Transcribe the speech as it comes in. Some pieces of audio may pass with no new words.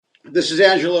This is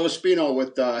Angelo Espino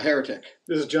with Heretic.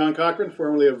 This is John Cochran,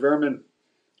 formerly of Vermin.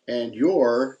 And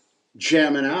you're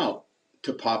jamming out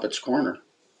to Poppet's Corner.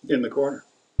 In the corner.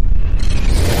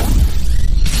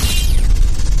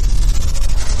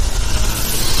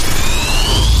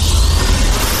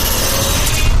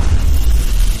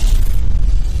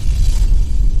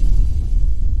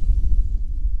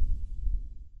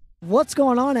 What's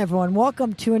going on, everyone?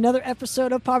 Welcome to another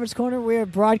episode of Poppet's Corner. We are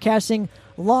broadcasting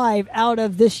live out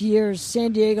of this year's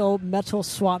San Diego Metal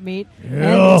Swap Meet. And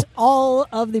it's all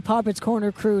of the Poppet's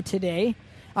Corner crew today.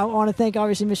 I want to thank,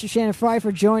 obviously, Mr. Shannon Fry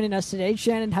for joining us today.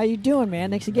 Shannon, how you doing, man?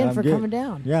 Thanks again for coming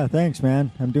down. Yeah, thanks,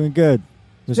 man. I'm doing good.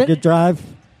 It was a good drive.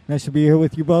 Nice to be here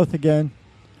with you both again.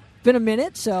 Been a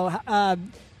minute, so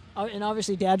and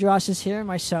obviously Dad Ross is here and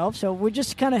myself, so we're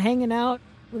just kind of hanging out.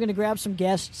 We're going to grab some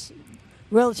guests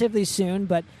relatively soon,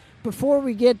 but before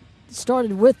we get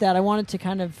started with that, I wanted to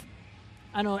kind of,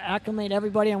 acclimate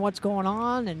everybody on what's going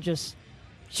on and just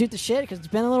shoot the shit because it's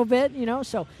been a little bit,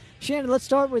 So, Shannon, let's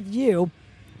start with you.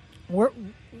 What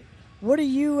are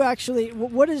you actually?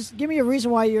 Give me a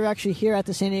reason why you're actually here at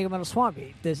the San Diego Metal Swap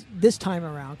Meet this time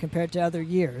around compared to other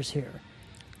years here.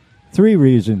 3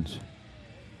 reasons.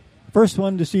 First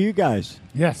one, to see you guys.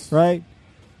 Yes. Right?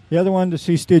 The other one, to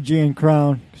see Stygian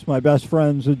Crown, because my best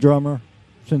friend's a drummer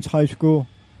since high school.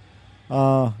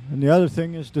 And the other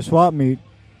thing is the swap meet,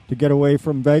 to get away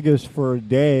from Vegas for a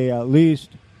day at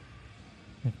least,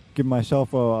 give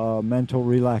myself a mental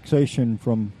relaxation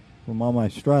from all my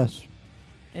stress.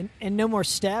 And no more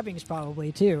stabbings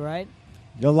probably too, right?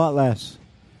 A lot less.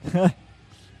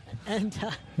 And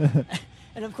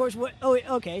of course,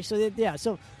 okay, so yeah,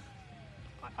 so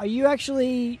are you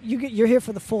actually you're here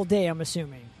for the full day? I'm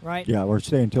assuming, right? Yeah, we're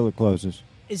staying until it closes.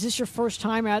 Is this your first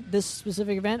time at this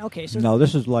specific event? Okay, so no,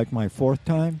 this is like my 4th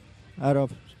time out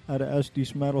of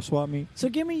SD's Metal Swap Meet. So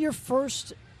give me your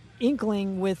first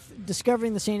inkling with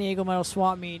discovering the San Diego Metal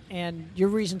Swap Meet and your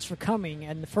reasons for coming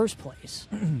in the first place.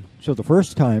 So the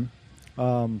first time,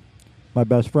 my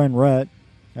best friend Rhett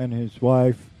and his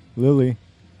wife Lily.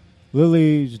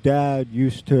 Lily's dad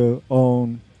used to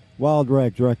own Wild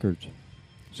Rags Records,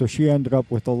 so she ended up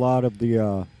with a lot of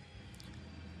the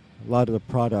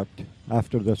product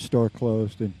after the store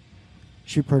closed, and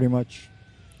she pretty much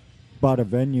bought a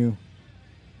venue.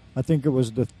 I think it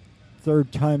was the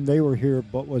 3rd time they were here,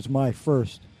 but was my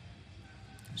first.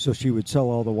 So she would sell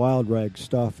all the Wild Rag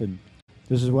stuff, and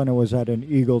this is when it was at an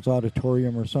Eagles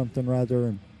auditorium or something rather,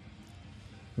 and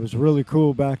it was really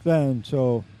cool back then.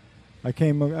 So I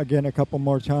came again a couple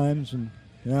more times, and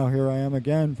now here I am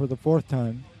again for the 4th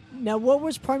time. Now, what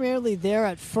was primarily there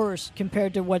at first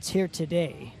compared to what's here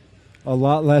today? A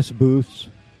lot less booths.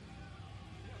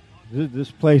 This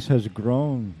place has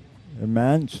grown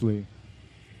immensely.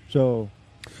 So,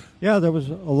 yeah, there was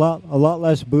a lot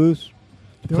less booths.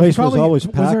 The place was always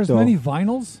packed, Was there as though. many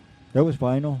vinyls? There was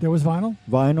vinyl. There was vinyl?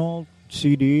 Vinyl,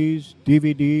 CDs,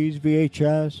 DVDs,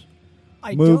 VHS,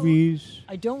 movies.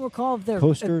 I don't recall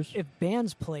posters. If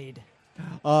bands played.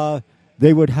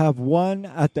 They would have one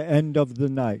at the end of the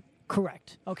night.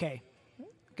 Correct. Okay.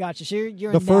 Gotcha. So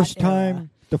you're the in first that time. era.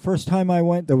 The first time I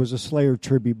went, there was a Slayer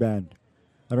tribute band.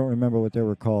 I don't remember what they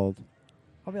were called.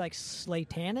 Probably like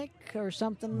Slatanic or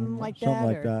something like that. Something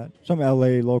like that. Some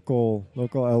local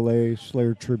LA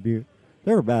Slayer tribute.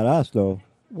 They were badass though.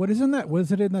 What is in that?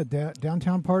 Was it in the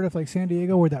downtown part of like San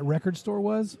Diego where that record store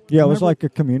was? Yeah, it was like a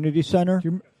community center.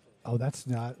 That's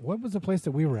not. What was the place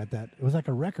that we were at? That it was like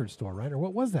a record store, right? Or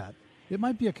what was that? It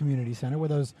might be a community center where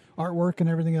those artwork and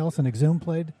everything else and Exhumed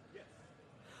played.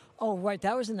 Oh, right.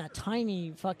 That was in that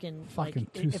tiny fucking like,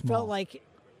 too it small. felt like,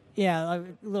 yeah, a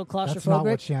little claustrophobic. That's not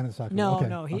what Shannon's talking about.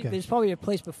 No. Okay. There's probably a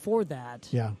place before that.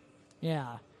 Yeah.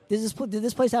 Yeah. Did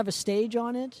this place have a stage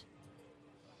on it?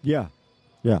 Yeah.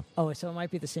 Oh, so it might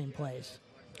be the same place.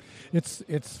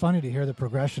 It's funny to hear the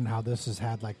progression, how this has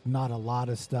had like not a lot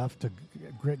of stuff to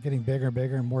getting bigger and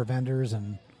bigger and more vendors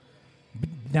and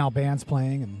now bands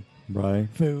playing and right.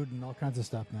 food and all kinds of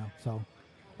stuff now. So,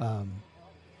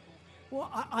 well,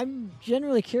 I'm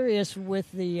generally curious with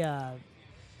the.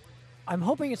 I'm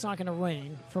hoping it's not going to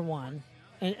rain for one,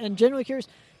 and generally curious.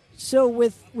 So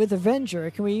with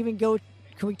Avenger, can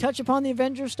we touch upon the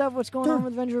Avenger stuff? What's going on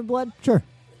with Avenger of Blood? Sure.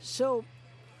 So,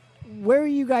 where are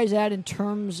you guys at in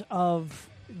terms of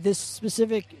this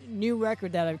specific new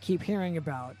record that I keep hearing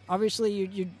about?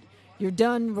 Obviously, you're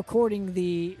done re-recording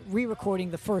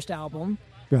the first album.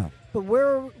 Yeah. But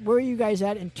where are you guys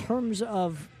at in terms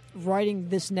of writing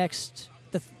this next?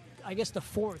 I guess the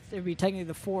 4th. It would be technically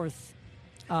the 4th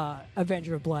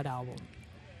Avenger of Blood album.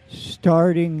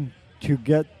 Starting to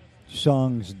get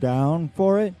songs down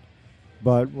for it.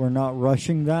 but we're not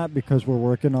rushing that because we're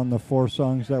working on the 4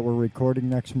 songs that we're recording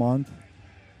next month.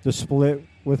 The split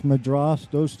with Madras,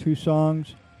 those 2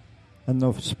 songs, and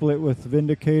the split with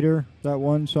Vindicator, that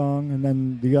 1 song, and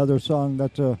then the other song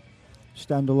that's a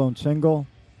standalone single.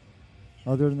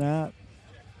 Other than that,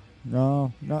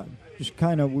 no, not just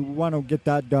kind of, we want to get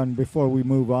that done before we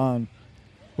move on.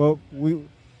 But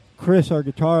Chris, our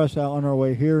guitarist, out on our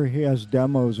way here, he has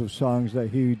demos of songs that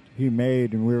he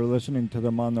made, and we were listening to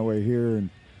them on the way here, and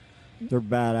they're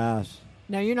badass.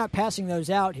 Now, you're not passing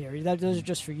those out here. Those are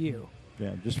just for you.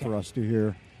 Yeah, just for us to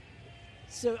hear.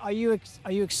 So are you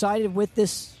excited with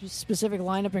this specific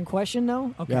lineup in question,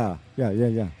 though? Okay.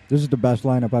 Yeah. This is the best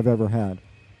lineup I've ever had,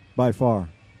 by far.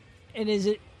 And is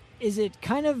it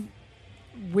kind of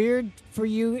weird for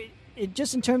you,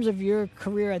 just in terms of your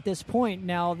career at this point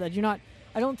now, that you're not,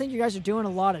 I don't think you guys are doing a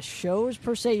lot of shows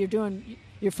per se.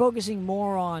 You're focusing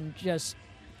more on just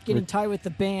getting tight with the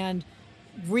band,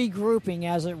 regrouping,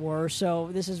 as it were. So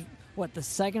this is what, the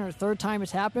second or third time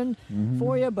it's happened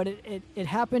for you, but it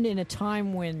happened in a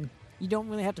time when you don't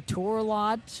really have to tour a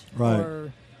lot, right?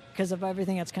 Or because of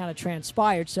everything that's kind of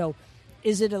transpired. So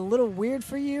is it a little weird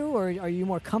for you, or are you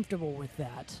more comfortable with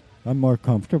that? I'm more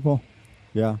comfortable.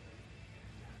 Yeah.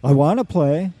 I want to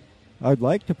play. I'd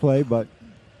like to play, but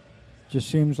just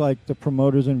seems like the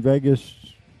promoters in Vegas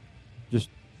just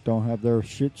don't have their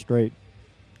shit straight.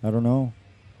 I don't know.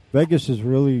 Vegas is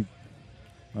really,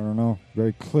 I don't know,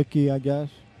 very cliquey, I guess.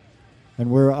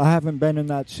 And I haven't been in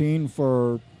that scene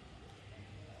for,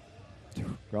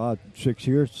 God, 6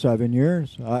 years, 7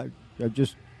 years. I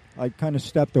kind of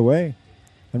stepped away.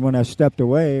 And when I stepped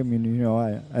away, I mean, you know,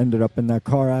 I ended up in that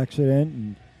car accident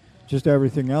and just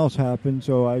everything else happened.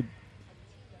 So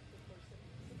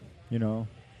Well,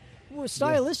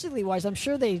 stylistically wise, I'm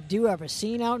sure they do have a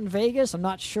scene out in Vegas. I'm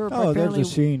not sure. But oh, there's a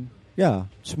scene. Yeah,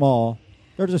 small.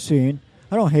 There's a scene.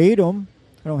 I don't hate them.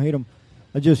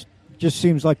 It just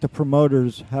seems like the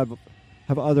promoters have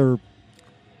other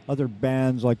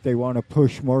bands like they want to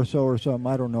push more so or something.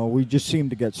 I don't know. We just seem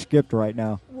to get skipped right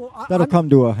now. Well, That'll come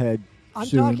to a head. I'm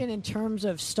soon. talking in terms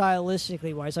of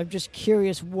stylistically wise. I'm just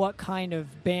curious what kind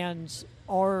of bands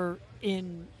are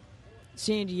in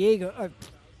San Diego,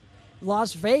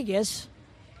 Las Vegas,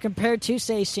 compared to,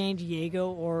 say, San Diego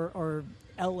or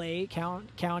L.A.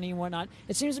 County and whatnot.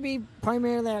 It seems to be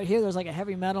primarily out here. There's like a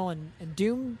heavy metal and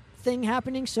doom thing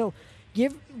happening. So,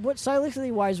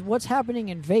 stylistically wise, what's happening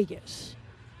in Vegas?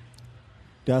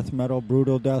 Death metal,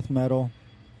 brutal death metal.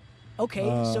 Okay,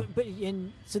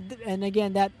 and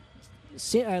again, that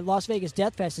Las Vegas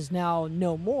Death Fest is now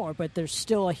no more, but there's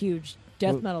still a huge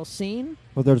death metal scene.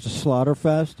 Well, there's a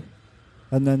Slaughterfest,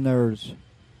 and then there's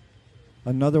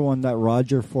another one that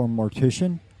Roger formed,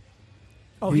 Mortician.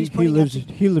 Oh, he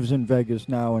lives in Vegas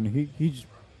now, and he's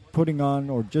putting on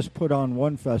or just put on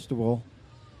one festival,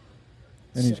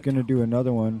 and he's going to do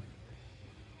another one.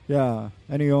 Yeah,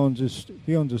 and he owns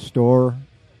a store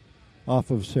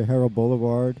off of Sahara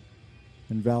Boulevard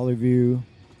in Valley View.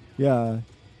 Yeah.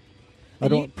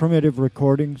 Primitive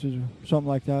Recordings or something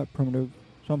like that. Primitive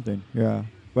something, yeah.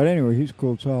 But anyway, he's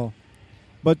cool as hell.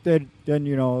 But then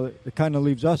you know, it kind of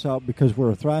leaves us out because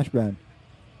we're a thrash band.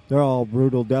 They're all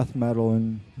brutal death metal,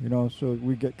 and you know, so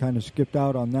we get kind of skipped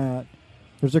out on that.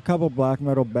 There's a couple black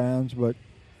metal bands, but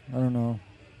I don't know.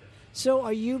 So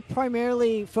are you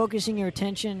primarily focusing your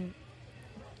attention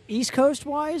East Coast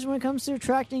wise when it comes to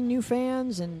attracting new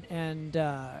fans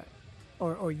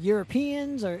or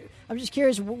Europeans, or I'm just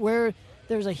curious where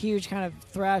there's a huge kind of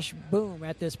thrash boom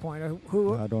at this point, or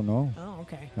who? I don't know. Oh,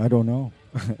 okay. I don't know.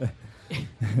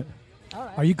 All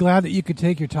right. Are you glad that you could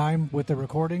take your time with the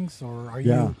recordings, or are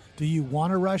you? Do you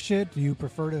want to rush it? Do you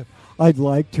prefer to? I'd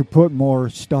like to put more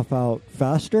stuff out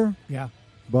faster. Yeah.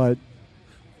 But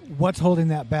what's holding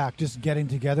that back? Just getting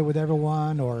together with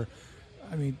everyone, or,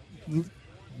 I mean,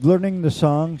 learning the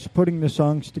songs, putting the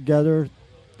songs together,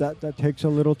 that takes a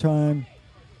little time.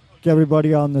 Get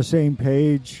everybody on the same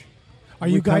page. Are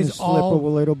you guys slip a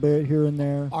little bit here and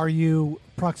there? Are you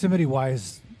proximity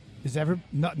wise? Is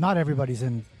not everybody's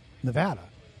in Nevada?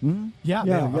 Mm-hmm. Yeah.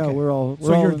 Okay. We're all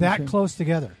you're that close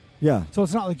together. Yeah. So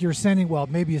it's not like you're sending. Well,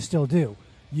 maybe you still do.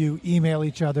 You email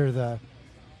each other the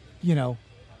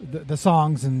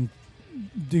songs and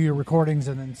do your recordings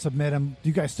and then submit them. Do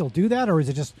you guys still do that, or is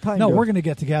it just Kinda. No? We're going to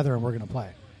get together and we're going to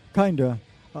play. Kinda.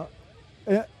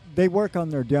 They work on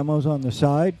their demos on the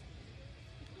side.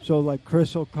 So like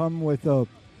Chris will come with a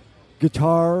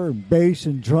guitar and bass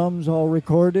and drums all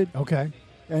recorded. Okay.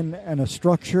 And a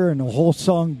structure and a whole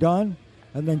song done,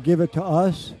 and then give it to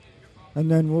us,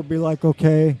 and then we'll be like,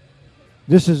 okay,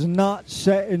 this is not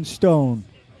set in stone,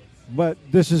 but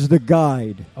this is the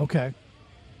guide. Okay.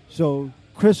 So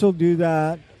Chris will do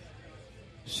that.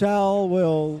 Sal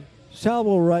will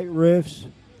write riffs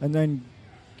and then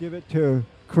give it to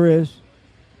Chris.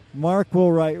 Mark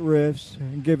will write riffs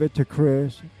and give it to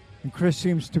Chris. And Chris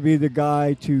seems to be the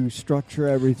guy to structure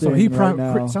everything. So he right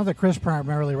now. sounds like Chris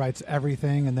primarily writes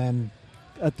everything, and then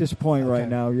At this point right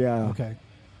now, yeah. Okay.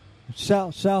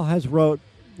 Sal has wrote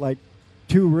like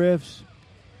 2 riffs,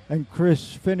 and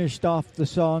Chris finished off the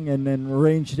song and then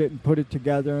arranged it and put it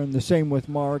together. And the same with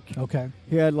Mark. Okay.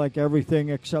 He had like everything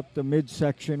except the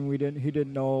midsection. He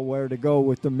didn't know where to go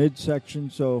with the midsection,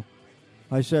 so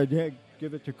I said, "Yeah,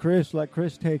 give it to Chris. Let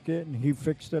Chris take it," and he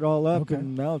fixed it all up. Okay.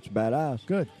 And now it's badass.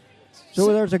 Good.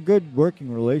 So there's a good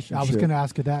working relationship. I was going to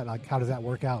ask you that. Like, how does that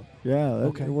work out? Yeah,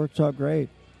 Okay. it works out great.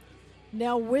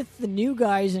 Now, with the new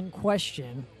guys in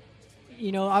question,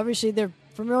 obviously they're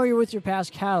familiar with your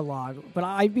past catalog, but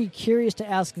I'd be curious to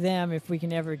ask them if we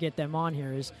can ever get them on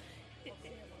here.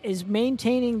 Is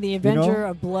maintaining the Avenger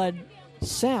of Blood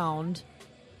sound?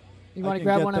 You want to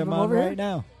grab one of them over right here?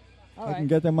 now? All I right. can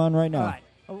get them on right now. All right.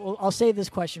 I'll save this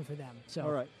question for them. So.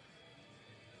 All right.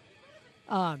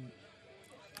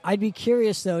 I'd be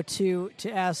curious though to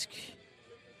ask.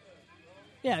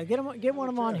 Yeah, get one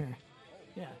of them on here.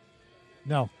 Yeah,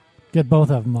 No. Get both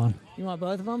of them on. you want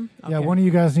both of them? Yeah, Okay. one of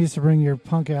you guys needs to bring your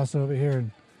punk ass over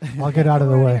here, and I'll get out of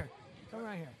the Come right way. here. Come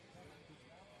right here.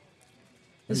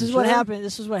 This is what happens.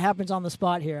 This is what happens on the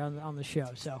spot here on the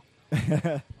show. So,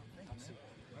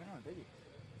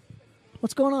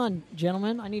 what's going on,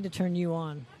 gentlemen? I need to turn you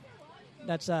on.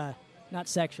 That's not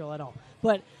sexual at all.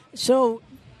 But so,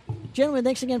 gentlemen,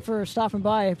 thanks again for stopping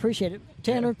by. I appreciate it.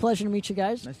 Tanner, pleasure to meet you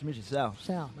guys. Nice to meet you, Sal.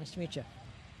 Sal, nice to meet you.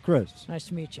 Chris. Nice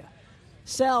to meet you.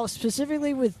 Sal,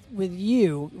 specifically with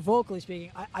you, vocally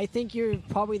speaking, I think you're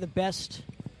probably the best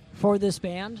for this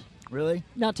band. Really?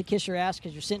 Not to kiss your ass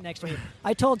because you're sitting next to me.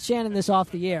 I told Shannon this off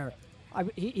the air.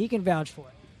 He can vouch for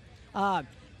it.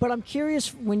 But I'm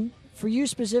curious, for you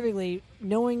specifically,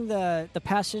 knowing the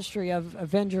past history of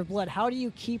Avenger Blood, how do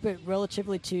you keep it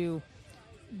relatively to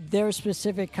their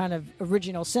specific kind of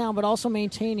original sound, but also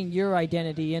maintaining your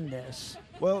identity in this?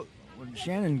 Well,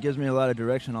 Shannon gives me a lot of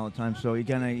direction all the time, so he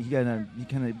kind of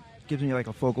gives me like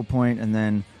a focal point, and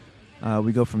then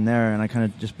we go from there. And I kind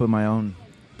of just put my own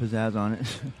pizzazz on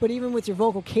it. But even with your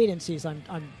vocal cadences, I'm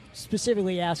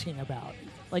specifically asking about,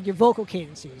 like your vocal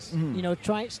cadences.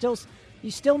 Mm-hmm.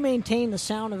 You still maintain the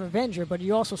sound of Avenger, but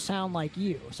you also sound like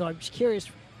you. So I'm just curious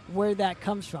where that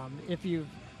comes from. If you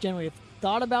generally have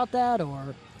thought about that,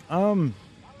 or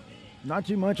Not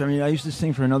too much. I mean, I used to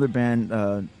sing for another band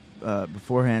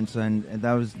beforehand, so, and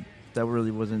that really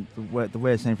wasn't the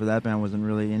way I sang for that band wasn't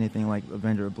really anything like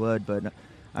Avenger of Blood, but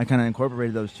I kind of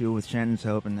incorporated those two with Shannon's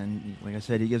help, and then, like I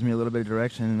said, he gives me a little bit of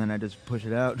direction, and then I just push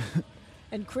it out.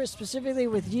 And Chris, specifically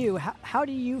with you, how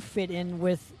do you fit in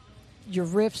with your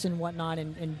riffs and whatnot,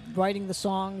 and writing the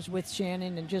songs with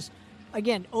Shannon, and just,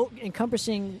 again,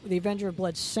 encompassing the Avenger of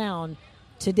Blood sound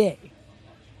today?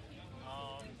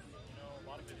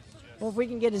 Well, if we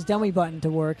can get his dummy button to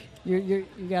work, you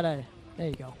gotta. There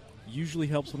you go. Usually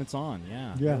helps when it's on.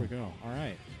 Yeah. Yeah. There we go. All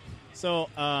right. So,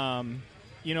 a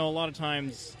lot of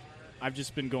times I've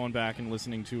just been going back and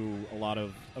listening to a lot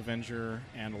of Avenger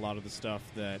and a lot of the stuff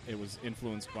that it was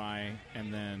influenced by,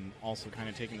 and then also kind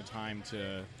of taking the time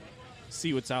to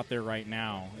see what's out there right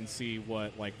now and see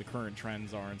what like the current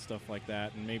trends are and stuff like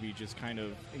that, and maybe just kind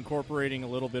of incorporating a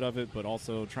little bit of it, but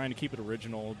also trying to keep it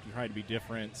original, try to be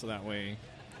different, so that way,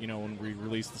 when we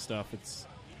release the stuff, it's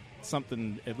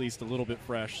something at least a little bit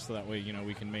fresh, so that way,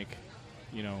 we can make,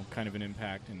 kind of an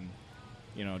impact and,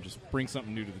 just bring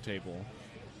something new to the table.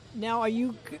 Now, are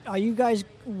you guys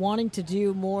wanting to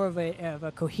do more of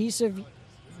a cohesive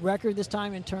record this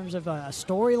time in terms of a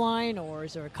storyline, or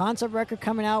is there a concept record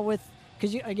coming out with?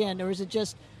 Because or is it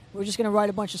just we're just going to write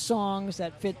a bunch of songs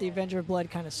that fit the Avenger of Blood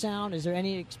kind of sound? Is there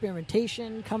any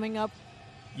experimentation coming up?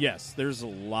 Yes, there's a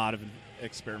lot of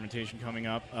experimentation coming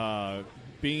up.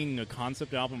 Being a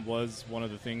concept album was one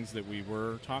of the things that we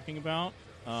were talking about.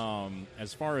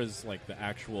 As far as like the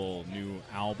actual new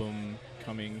album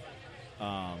coming,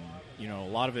 a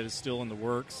lot of it is still in the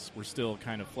works. We're still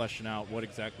kind of fleshing out what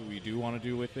exactly we do want to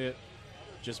do with it,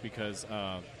 just because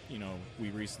we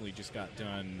recently just got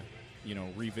done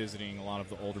revisiting a lot of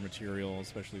the older material,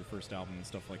 especially the first album and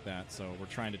stuff like that. So we're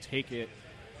trying to take it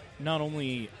not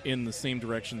only in the same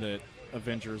direction that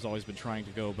Avenger has always been trying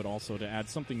to go, but also to add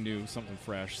something new, something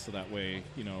fresh, so that way,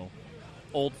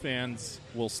 old fans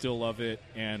will still love it,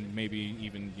 and maybe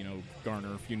even,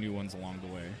 garner a few new ones along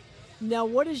the way. Now,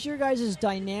 what is your guys'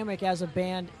 dynamic as a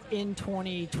band in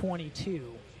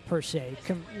 2022, per se?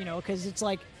 Because it's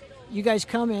like you guys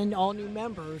come in, all new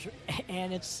members,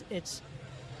 and it's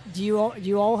do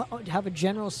you all have a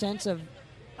general sense of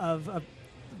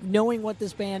knowing what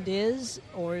this band is,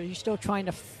 or are you still trying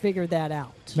to figure that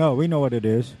out? No, we know what it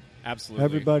is. Absolutely.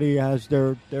 Everybody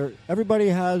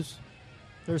has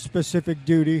their specific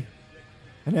duty,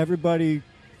 and everybody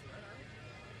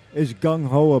is gung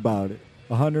ho about it.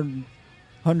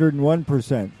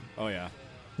 101%. Oh yeah.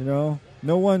 You know,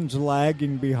 no one's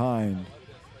lagging behind.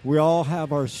 We all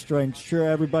have our strengths. Sure,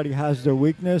 everybody has their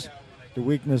weakness. The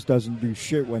weakness doesn't do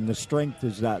shit when the strength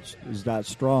is that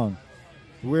strong.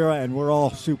 We're all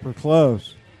super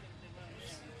close.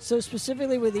 So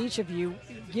specifically with each of you,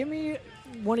 give me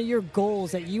one of your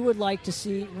goals that you would like to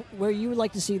see, where you would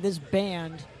like to see this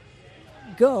band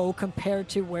go compared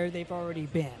to where they've already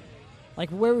been. Like,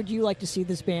 where would you like to see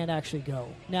this band actually go?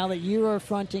 Now that you are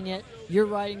fronting it, you're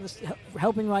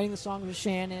helping writing the songs with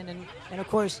Shannon, and of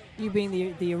course, you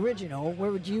being the original,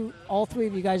 where would you, all three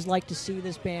of you guys, like to see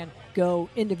this band go,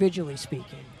 individually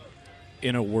speaking?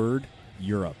 In a word,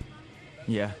 Europe.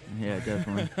 Yeah,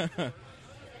 definitely.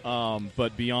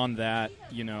 But beyond that,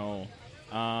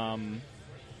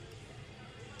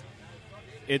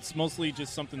 it's mostly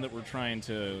just something that we're trying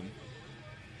to,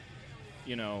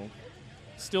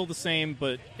 still the same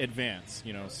but advance,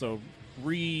 so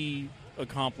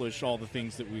accomplish all the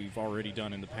things that we've already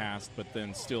done in the past, but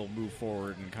then still move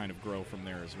forward and kind of grow from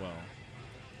there as well.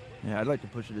 Yeah, I'd like to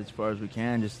push it as far as we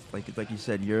can, just like you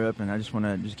said, Europe, and I just want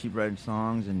to just keep writing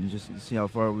songs and just see how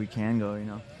far we can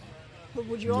go, But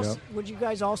would you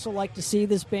guys also like to see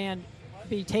this band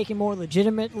be taken more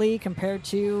legitimately compared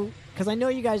to, because I know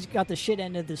you guys got the shit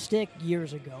end of the stick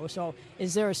years ago, so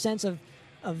is there a sense of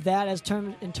that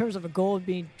in terms of a goal of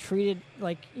being treated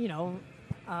like,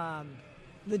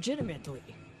 legitimately?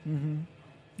 Mm-hmm.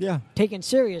 Yeah. Taken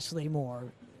seriously more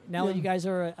now that you guys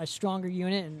are a stronger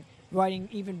unit and writing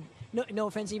even, no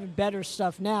offense, even better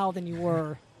stuff now than you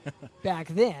were back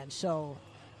then. So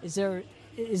is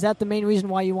that the main reason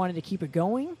why you wanted to keep it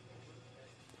going?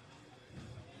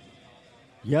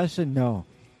 Yes and no.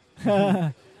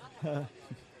 When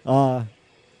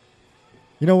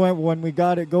we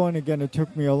got it going again, it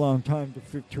took me a long time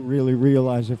to really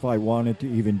realize if I wanted to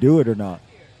even do it or not.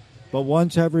 But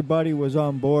once everybody was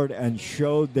on board and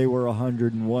showed they were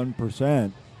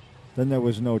 101%, then there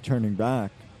was no turning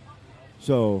back.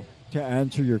 So to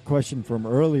answer your question from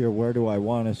earlier, where do I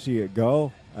want to see it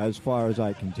go? As far as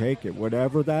I can take it.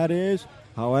 Whatever that is,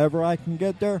 however I can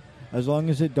get there, as long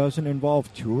as it doesn't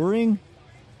involve touring,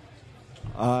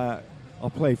 I'll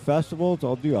play festivals,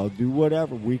 I'll do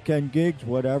whatever, weekend gigs,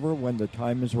 whatever, when the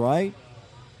time is right.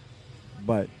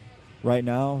 But right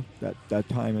now, that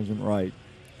time isn't right.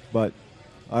 But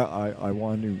I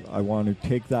want to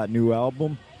take that new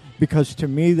album, because to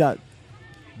me, that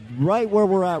right where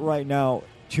we're at right now,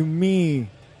 to me,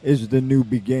 is the new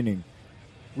beginning.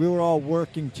 We were all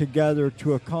working together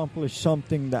to accomplish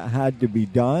something that had to be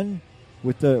done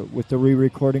with the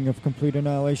re-recording of Complete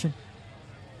Annihilation.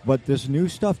 But this new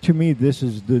stuff, to me, this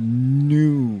is the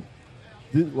new.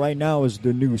 Right now is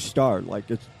the new start. Like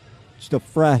it's the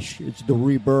fresh. It's the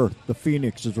rebirth. The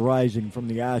phoenix is rising from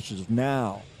the ashes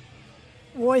now.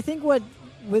 Well, I think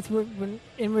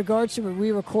in regards to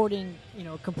re-recording,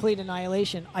 Complete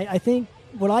Annihilation, I think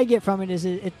what I get from it is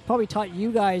it probably taught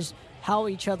you guys how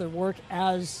each other work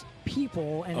as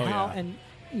people and and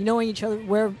knowing each other,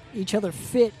 where each other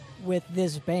fit with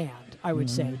this band, I would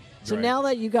say. So now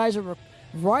that you guys are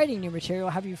writing new material,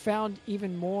 have you found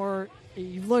even more,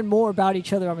 you've learned more about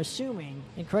each other, I'm assuming,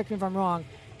 and correct me if I'm wrong,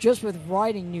 just with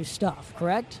writing new stuff,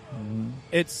 correct? Mm-hmm.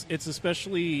 It's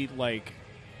especially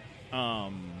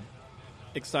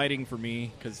exciting for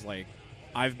me because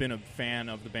I've been a fan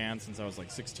of the band since I was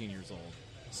 16 years old.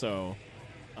 So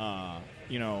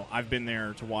I've been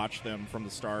there to watch them from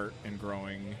the start and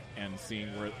growing and seeing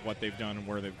what they've done and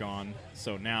where they've gone.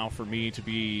 So now for me to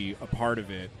be a part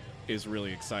of it is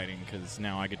really exciting because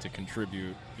now I get to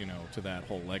contribute, to that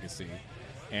whole legacy.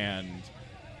 And,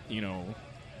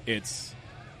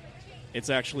 it's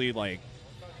actually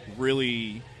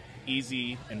really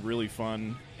easy and really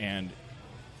fun, and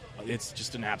it's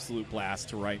just an absolute blast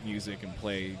to write music and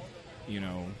play,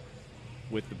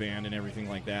 with the band and everything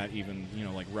like that. Even,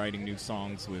 writing new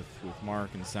songs with Mark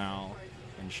and Sal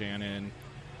and Shannon,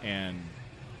 and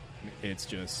it's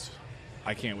just,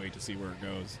 I can't wait to see where it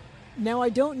goes. Now, I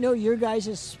don't know your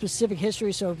guys' specific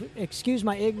history, so excuse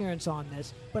my ignorance on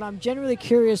this, but I'm generally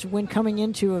curious, when coming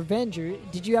into Avenger,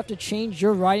 did you have to change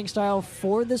your writing style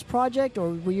for this project, or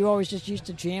were you always just used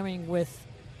to jamming with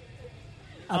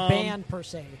a band, per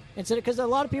se? Because a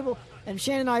lot of people, and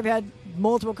Shannon and I have had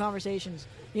multiple conversations,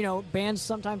 bands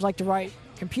sometimes like to write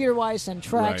computer-wise, send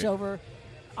tracks over.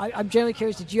 I'm generally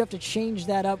curious. Did you have to change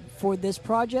that up for this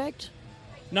project?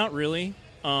 Not really.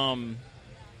 I'm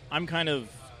kind of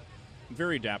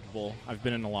very adaptable. I've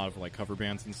been in a lot of like cover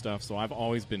bands and stuff, so I've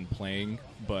always been playing.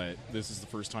 But this is the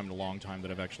first time in a long time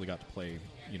that I've actually got to play,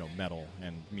 metal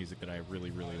and music that I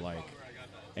really, really like,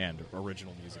 and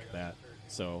original music at that.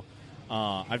 So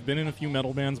I've been in a few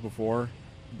metal bands before,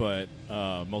 but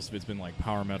most of it's been like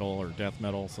power metal or death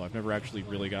metal. So I've never actually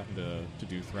really gotten to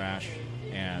do thrash,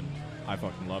 and I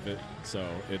fucking love it. So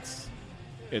it's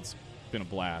been a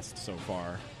blast so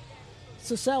far.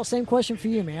 So Sal, same question for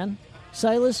you, man.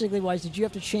 Stylistically wise, did you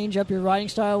have to change up your writing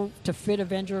style to fit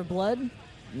Avenger of Blood?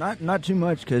 Not too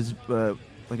much, because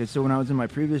like I said, when I was in my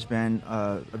previous band,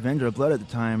 Avenger of Blood at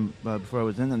the time, before I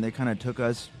was in them, they kind of took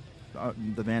us,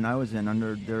 the band I was in,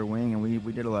 under their wing, and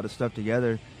we did a lot of stuff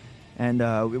together. And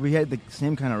we had the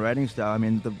same kind of writing style. I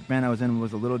mean, the band I was in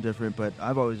was a little different, but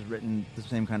I've always written the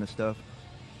same kind of stuff,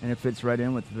 and it fits right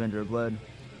in with Avenger of Blood.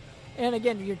 And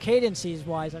again, your cadences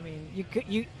wise, I mean,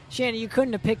 Shannon, you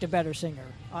couldn't have picked a better singer.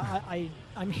 I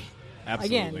mean,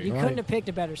 Absolutely. again, you couldn't have picked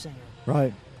a better singer.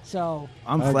 Right. So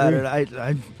I'm I flattered. agree.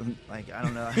 I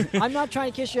don't know. I'm not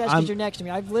trying to kiss your ass because you're next to me.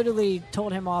 I've literally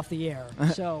told him off the air.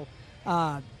 So,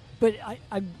 but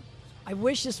I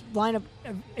wish this lineup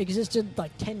existed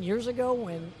like 10 years ago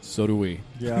when. So do we.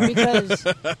 Yeah. Because.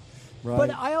 Right.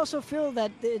 But I also feel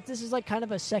that this is like kind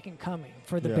of a second coming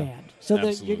for the Yeah. band. So that you're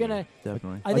Absolutely. gonna.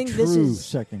 Definitely. I think a this true is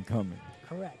second coming.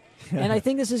 correct, and I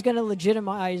think this is going to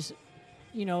legitimize,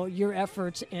 your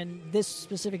efforts in this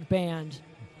specific band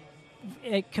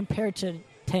compared to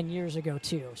 10 years ago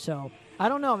too. So I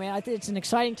don't know, man. I think it's an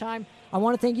exciting time. I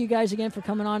want to thank you guys again for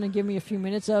coming on and giving me a few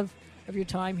minutes of your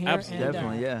time here. Absolutely. And,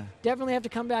 Definitely, yeah. Definitely have to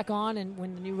come back on and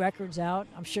when the new record's out.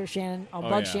 I'm sure I'll Oh,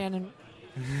 bug yeah. Shannon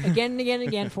again and again and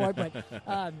again for it.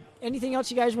 But anything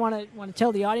else you guys want to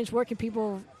tell the audience? Where can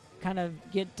people kind of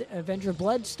get Avenger of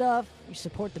Blood stuff? You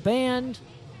support the band?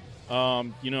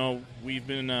 We've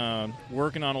been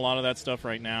working on a lot of that stuff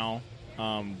right now.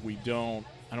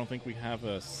 I don't think we have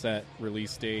a set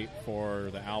release date for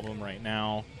the album right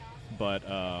now, but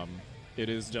it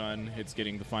is done. It's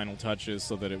getting the final touches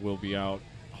so that it will be out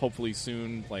hopefully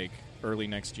soon, like early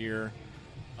next year.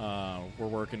 We're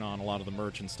working on a lot of the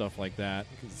merch and stuff like that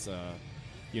because,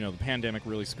 the pandemic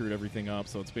really screwed everything up,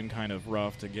 so it's been kind of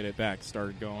rough to get it back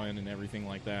started going and everything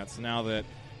like that. So now that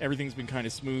everything's been kind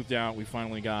of smoothed out, we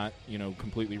finally got,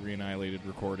 completely Reannihilated,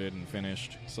 recorded, and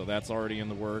finished. So that's already in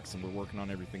the works, and we're working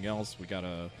on everything else. We got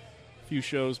a few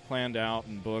shows planned out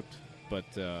and booked, but,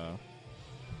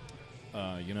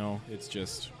 it's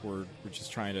just, we're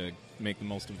just trying to make the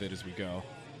most of it as we go.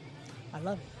 I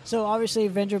love it. So obviously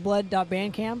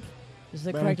AvengerBlood.bandcamp is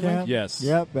the correct link? Bandcamp. Yes.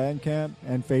 Yep, Bandcamp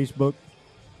and Facebook.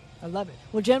 I love it.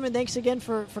 Well, gentlemen, thanks again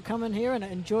for coming here, and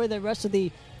enjoy the rest of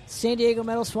the San Diego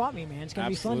Metal Swap Meet, man. It's going to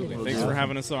be fun Absolutely. today. Thanks for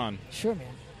having us on. Sure, man.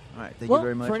 All right. Thank Well, you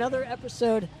very much. for another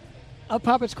episode of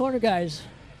Puppets Corner, guys,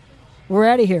 we're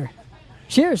out of here.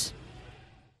 Cheers.